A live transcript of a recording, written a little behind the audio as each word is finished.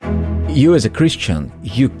You as a Christian,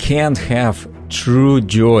 you can't have true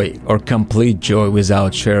joy or complete joy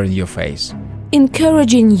without sharing your faith.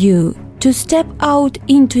 Encouraging you to step out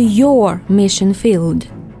into your mission field.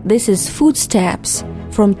 This is Footsteps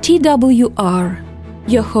from TWR.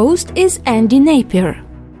 Your host is Andy Napier.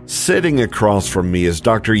 Sitting across from me is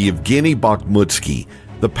Dr. EVGENY BAKHMUTSKY,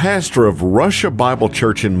 the pastor of Russia Bible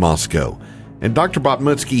Church in Moscow. And Dr.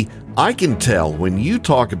 BAKHMUTSKY, I can tell when you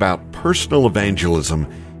talk about personal evangelism,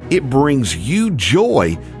 it brings you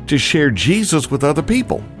joy to share Jesus with other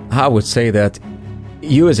people. I would say that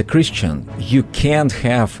you as a Christian, you can't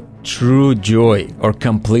have true joy or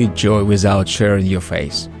complete joy without sharing your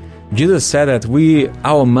faith. Jesus said that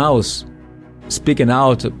our mouths speaking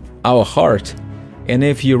out our heart, and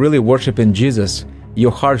if you really worship in Jesus,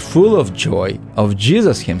 your heart full of joy of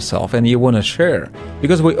Jesus himself, and you want to share,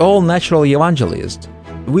 because we all naturally evangelists.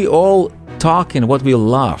 We all talk in what we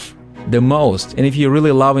love the most, and if you're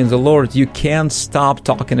really loving the Lord, you can't stop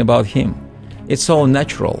talking about him. It's so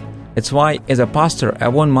natural. It's why as a pastor, I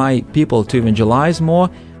want my people to evangelize more.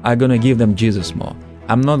 I'm going to give them Jesus more.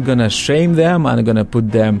 I'm not going to shame them. I'm going to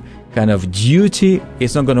put them kind of duty.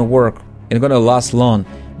 It's not going to work. It's going to last long.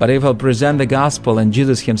 But if I present the gospel and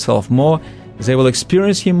Jesus himself more, they will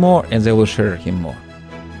experience him more and they will share him more.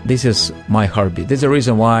 This is my heartbeat. This is the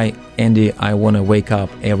reason why, Andy, I want to wake up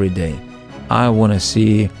every day. I want to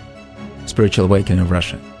see spiritual awakening in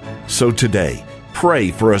Russia. So today,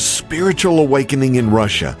 pray for a spiritual awakening in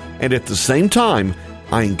Russia. And at the same time,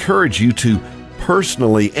 I encourage you to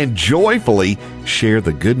personally and joyfully share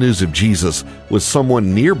the good news of Jesus with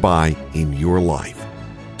someone nearby in your life.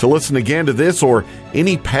 To listen again to this or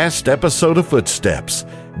any past episode of Footsteps,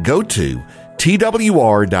 go to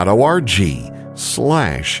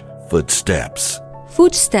twr.org/footsteps.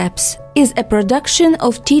 Footsteps is a production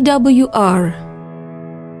of TWR.